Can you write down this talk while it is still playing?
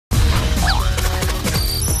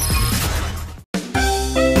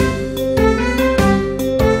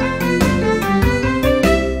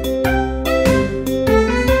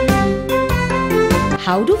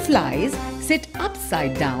flies sit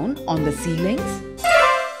upside down on the ceilings?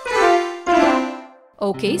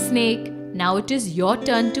 Okay, Snake. Now it is your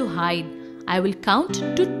turn to hide. I will count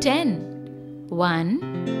to 10.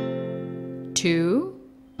 1, 2,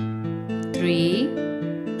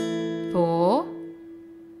 3, 4,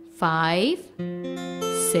 5,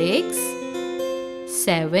 6,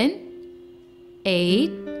 7,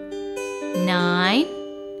 8, 9,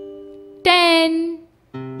 10.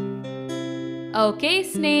 Okay,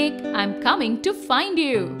 Snake, I'm coming to find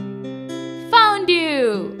you. Found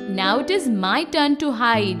you! Now it is my turn to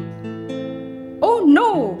hide. Oh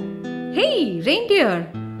no! Hey, reindeer!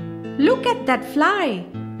 Look at that fly.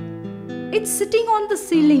 It's sitting on the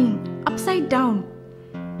ceiling, upside down.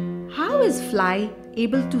 How is fly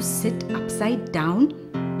able to sit upside down?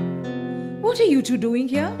 What are you two doing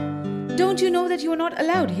here? Don't you know that you are not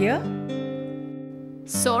allowed here?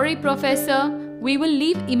 Sorry, Professor. We will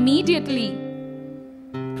leave immediately.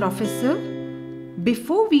 Professor,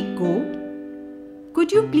 before we go,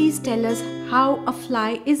 could you please tell us how a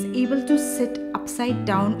fly is able to sit upside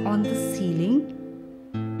down on the ceiling?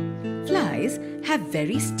 Flies have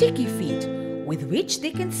very sticky feet with which they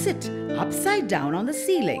can sit upside down on the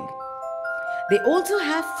ceiling. They also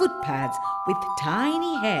have foot pads with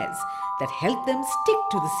tiny hairs that help them stick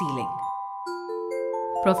to the ceiling.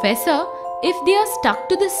 Professor, if they are stuck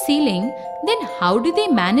to the ceiling, then how do they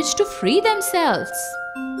manage to free themselves?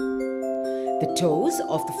 The toes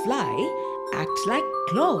of the fly act like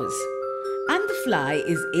claws, and the fly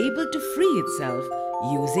is able to free itself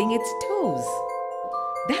using its toes.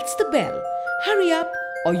 That's the bell. Hurry up,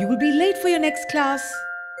 or you will be late for your next class.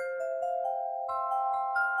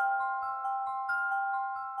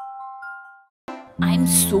 I'm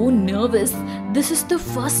so nervous. This is the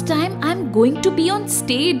first time I'm going to be on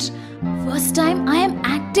stage. First time I am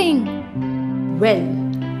acting. Well,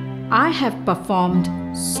 I have performed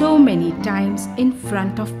so many times in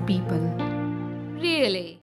front of people. Really?